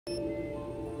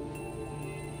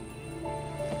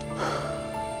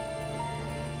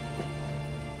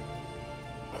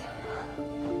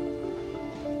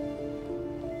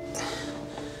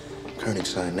Hernic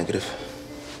sign negative.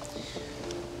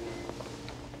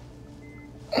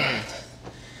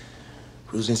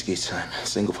 Brzezinski sign,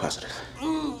 single positive.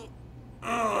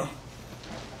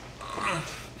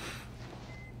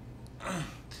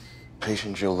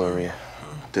 Patient Joe Laurie,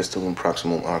 distal and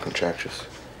proximal arm contractures.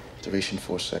 Duration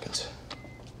 4 seconds.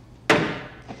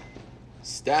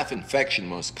 Staph infection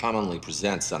most commonly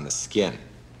presents on the skin.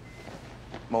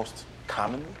 Most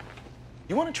commonly?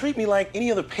 You want to treat me like any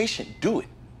other patient, do it.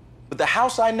 But the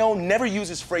house I know never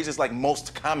uses phrases like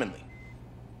most commonly.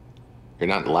 You're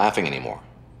not laughing anymore.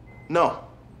 No.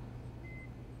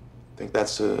 Think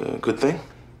that's a good thing?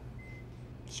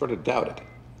 Sort of doubt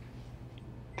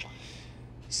it.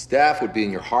 Staph would be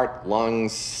in your heart,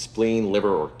 lungs, spleen, liver,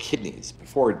 or kidneys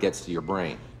before it gets to your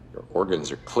brain. Your organs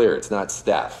are clear. It's not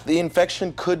staph. The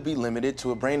infection could be limited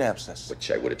to a brain abscess. Which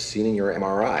I would have seen in your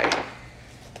MRI.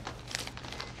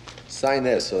 Sign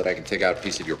this so that I can take out a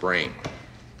piece of your brain.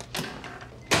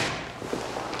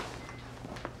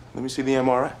 Let me see the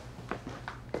MRI.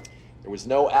 There was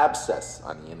no abscess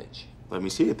on the image. Let me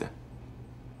see it then.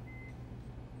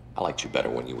 I liked you better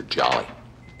when you were jolly.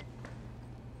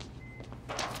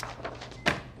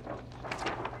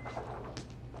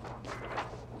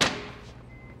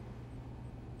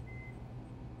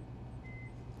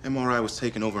 MRI was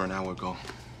taken over an hour ago.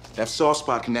 That soft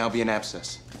spot can now be an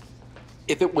abscess.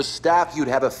 If it was staph, you'd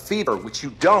have a fever, which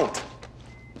you don't.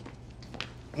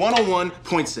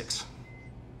 101.6.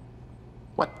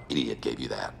 What idiot gave you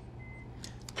that?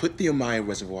 Put the Amaya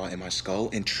reservoir in my skull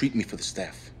and treat me for the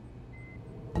staph.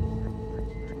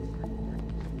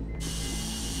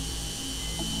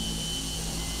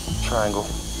 Triangle.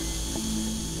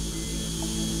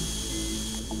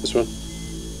 This one.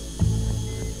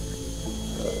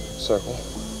 Circle.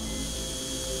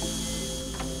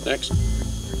 Next.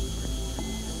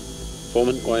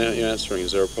 Foreman, why aren't you answering?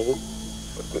 Is there a problem?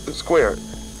 Square.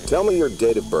 Tell me your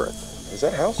date of birth. Is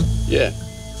that House? Yeah.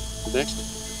 Next.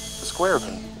 Square.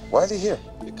 Why is he here?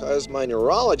 Because my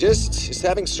neurologist is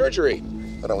having surgery.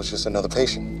 Thought I was just another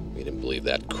patient. You didn't believe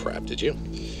that crap, did you?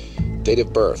 Date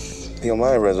of birth. The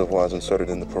Amaya reservoir is inserted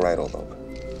in the parietal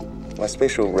lobe. My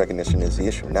spatial recognition is the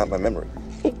issue, not my memory.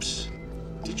 Oops.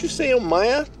 Did you say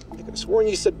Omaya? I could have sworn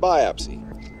you said biopsy.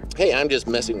 Hey, I'm just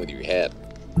messing with your head.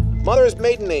 Mother's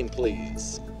maiden name,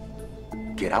 please.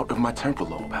 Get out of my temporal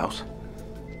lobe, House.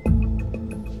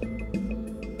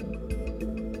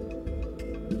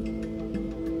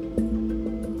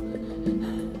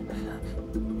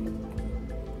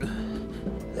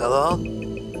 Hello?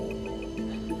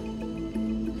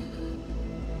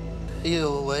 Are you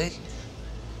awake?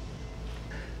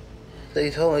 They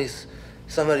told me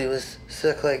somebody was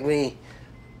sick like me.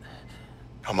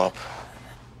 I'm up.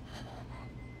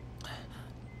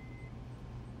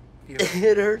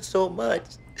 It hurts so much,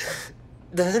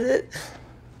 doesn't it?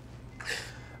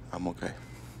 I'm okay.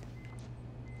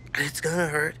 It's gonna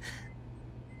hurt.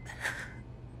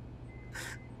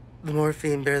 The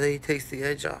morphine barely takes the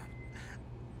edge off.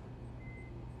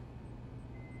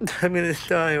 I'm gonna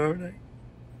die, aren't I?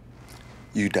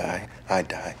 You die, I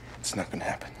die. It's not gonna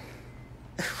happen.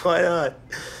 Why not?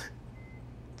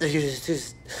 Are you just too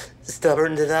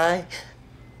stubborn to die?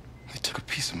 They took a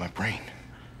piece of my brain.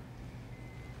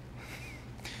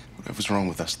 Whatever's wrong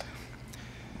with us,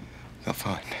 they'll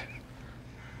find.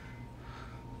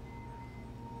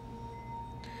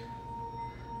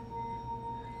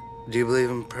 Do you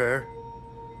believe in prayer?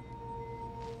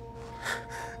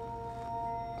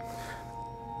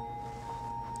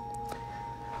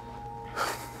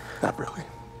 Not really.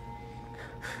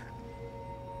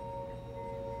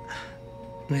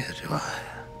 Neither do I.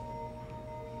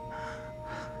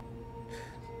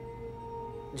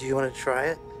 Do you want to try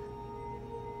it?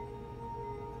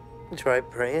 Try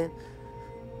praying?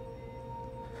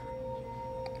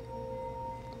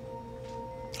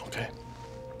 Okay.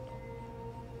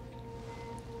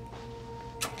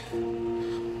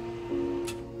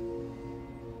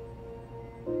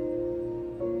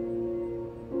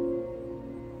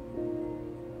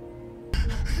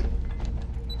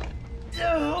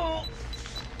 No.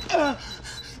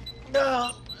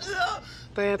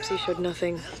 Biopsy showed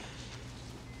nothing.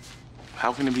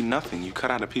 How can it be nothing? You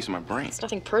cut out a piece of my brain. It's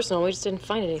nothing personal. We just didn't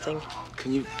find anything.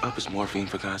 Can you up his morphine,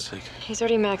 for God's sake? He's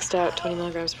already maxed out, 20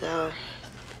 milligrams per hour.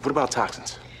 What about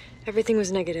toxins? Everything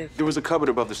was negative. There was a cupboard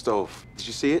above the stove. Did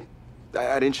you see it?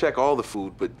 I didn't check all the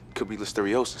food, but could be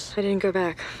listeriosis. I didn't go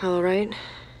back. All right?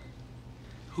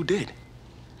 Who did?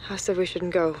 House said we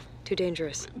shouldn't go. Too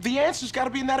dangerous. The answer's got to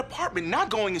be in that apartment.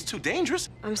 Not going is too dangerous.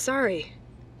 I'm sorry.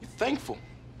 You're thankful.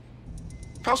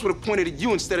 If House would have pointed at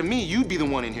you instead of me, you'd be the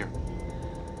one in here.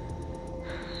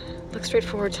 Look straight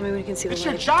forward. Tell me when you can see the It's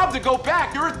light. your job to go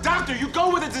back. You're a doctor. You go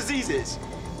where the disease is.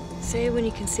 Say when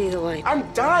you can see the light.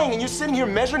 I'm dying, and you're sitting here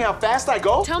measuring how fast I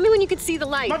go? Tell me when you can see the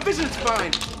light. My vision's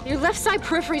fine. Your left side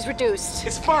periphery's reduced.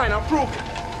 It's fine. I'll prove it.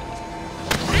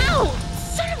 Ow!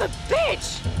 Son of a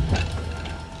bitch!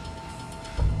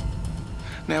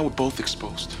 Now we're both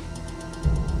exposed.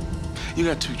 You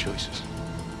got two choices.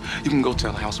 You can go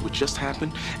tell House what just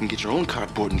happened and get your own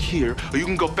cardboard in here, or you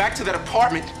can go back to that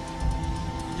apartment.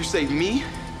 You save me,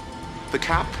 the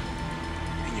cop,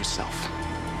 and yourself.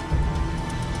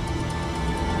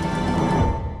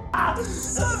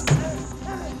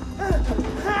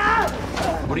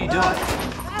 What are you doing?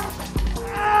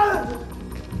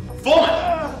 Foreman!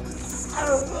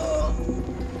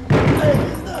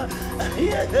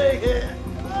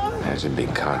 Imagine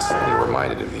being constantly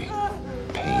reminded of the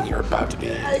pain you're about to be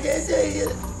in. I can't take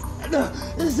it. No,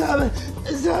 stop it.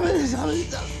 Stop it. Stop it.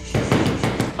 Stop it.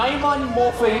 Mainline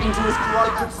morphine into his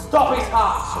carotid could stop his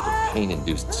heart. So the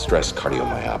pain-induced stress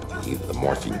cardiomyopathy, either the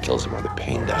morphine kills him or the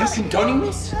pain does. You condoning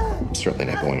this? I'm certainly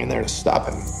not going in there to stop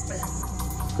him.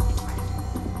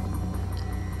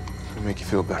 It'll make you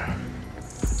feel better.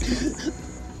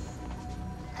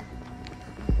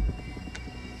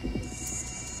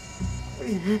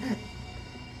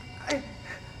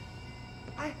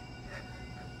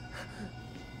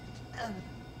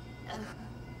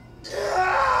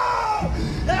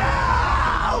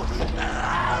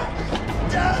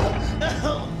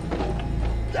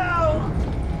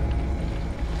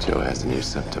 Joe has a new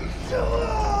symptom.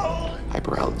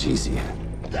 Hyperalgesia.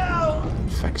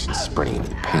 Infection spreading into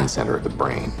the pain center of the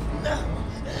brain.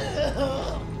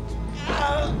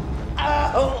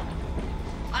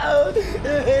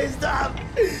 Stop!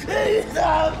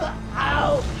 Stop!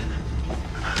 Ow!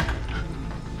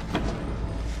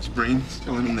 His brain's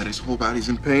telling him that his whole body's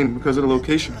in pain because of the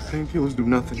location. Painkillers do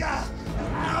nothing.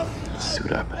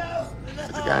 Suit up. Get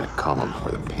the guy to calm him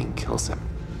before the pain kills him.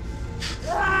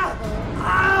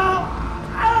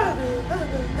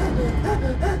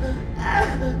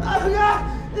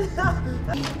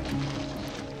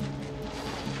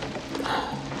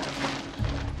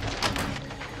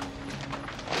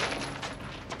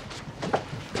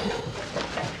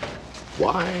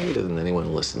 Why doesn't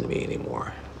anyone listen to me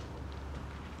anymore?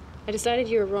 I decided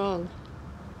you were wrong.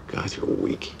 God, you're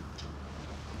weak.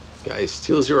 Guy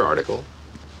steals your article,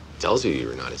 tells you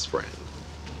you're not his friend.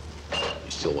 You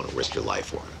still want to risk your life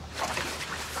for him.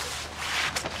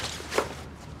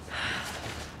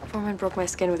 Foreman broke my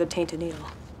skin with a tainted needle.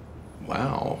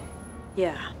 Wow.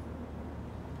 Yeah.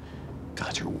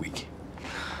 God, you're weak.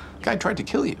 Guy tried to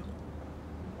kill you.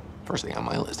 First thing on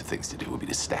my list of things to do would be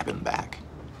to stab him back.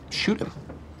 Shoot him.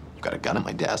 I've got a gun at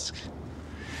my desk.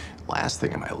 Last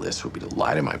thing on my list would be to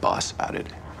lie to my boss about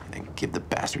it and then give the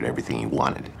bastard everything he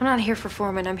wanted. I'm not here for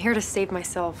Foreman. I'm here to save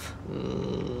myself.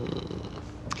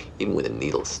 Even with a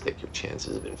needle stick, your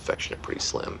chances of infection are pretty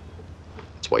slim.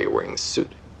 That's why you're wearing the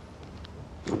suit.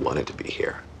 You wanted to be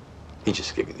here. He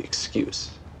just gave you the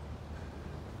excuse.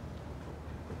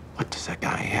 What does that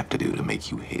guy have to do to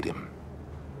make you hate him?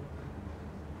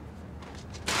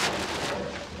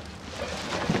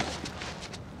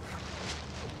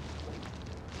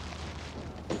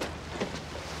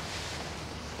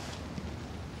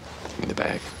 Give me the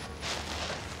bag.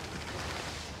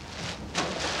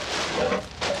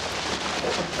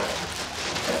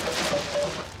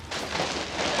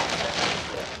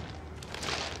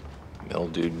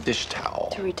 Mildewed dish towel.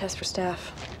 To retest for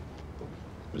staph.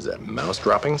 Was that mouse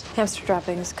droppings? Hamster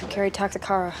droppings could carry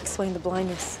toxicara, explain the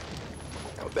blindness.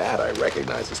 Now that I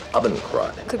recognize as oven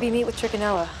crud. Could be meat with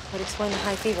trichinella. Would explain the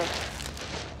high fever.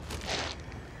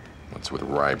 What's with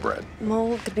rye bread?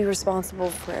 Mold could be responsible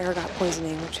for ergot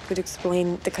poisoning, which could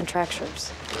explain the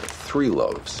contractures. 3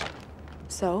 loaves.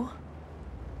 So?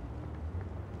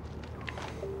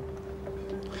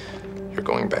 You're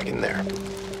going back in there.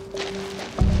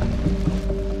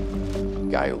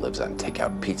 Guy who lives on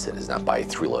takeout pizza does not buy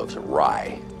 3 loaves of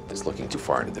rye. Is looking too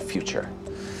far into the future.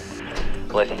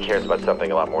 Unless he cares about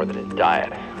something a lot more than his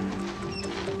diet.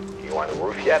 You on the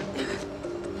roof yet?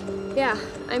 Yeah,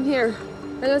 I'm here.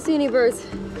 I don't see any birds.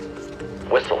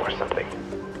 Whistle or something.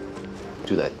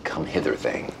 Do that come hither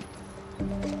thing.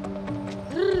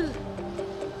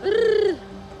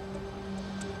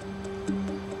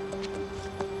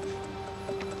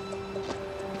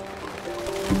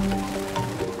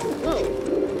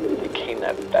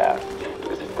 Fast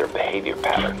because it's their behavior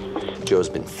pattern. Joe's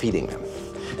been feeding them.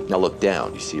 Now look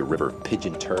down. You see a river of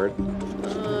pigeon turd?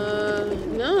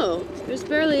 No. There's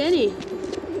barely any.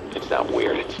 It's not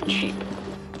weird. It's cheap.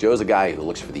 Joe's a guy who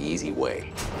looks for the easy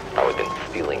way. Probably been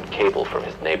stealing cable from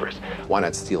his neighbors. Why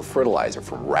not steal fertilizer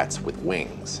from rats with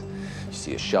wings? You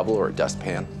see a shovel or a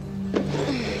dustpan?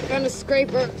 Found a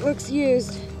scraper. Looks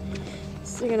used.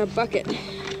 Sitting in a bucket.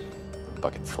 A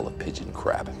bucket full of pigeon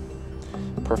crab.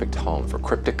 Perfect home for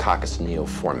Cryptococcus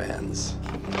neoformans.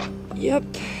 Yep.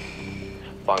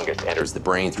 Fungus enters the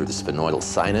brain through the sphenoidal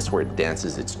sinus, where it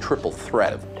dances its triple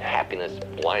threat of happiness,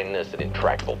 blindness, and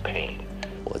intractable pain.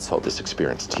 Well, let's hope this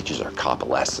experience teaches our cop a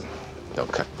lesson.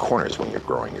 Don't cut corners when you're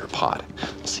growing your pot.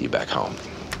 I'll see you back home.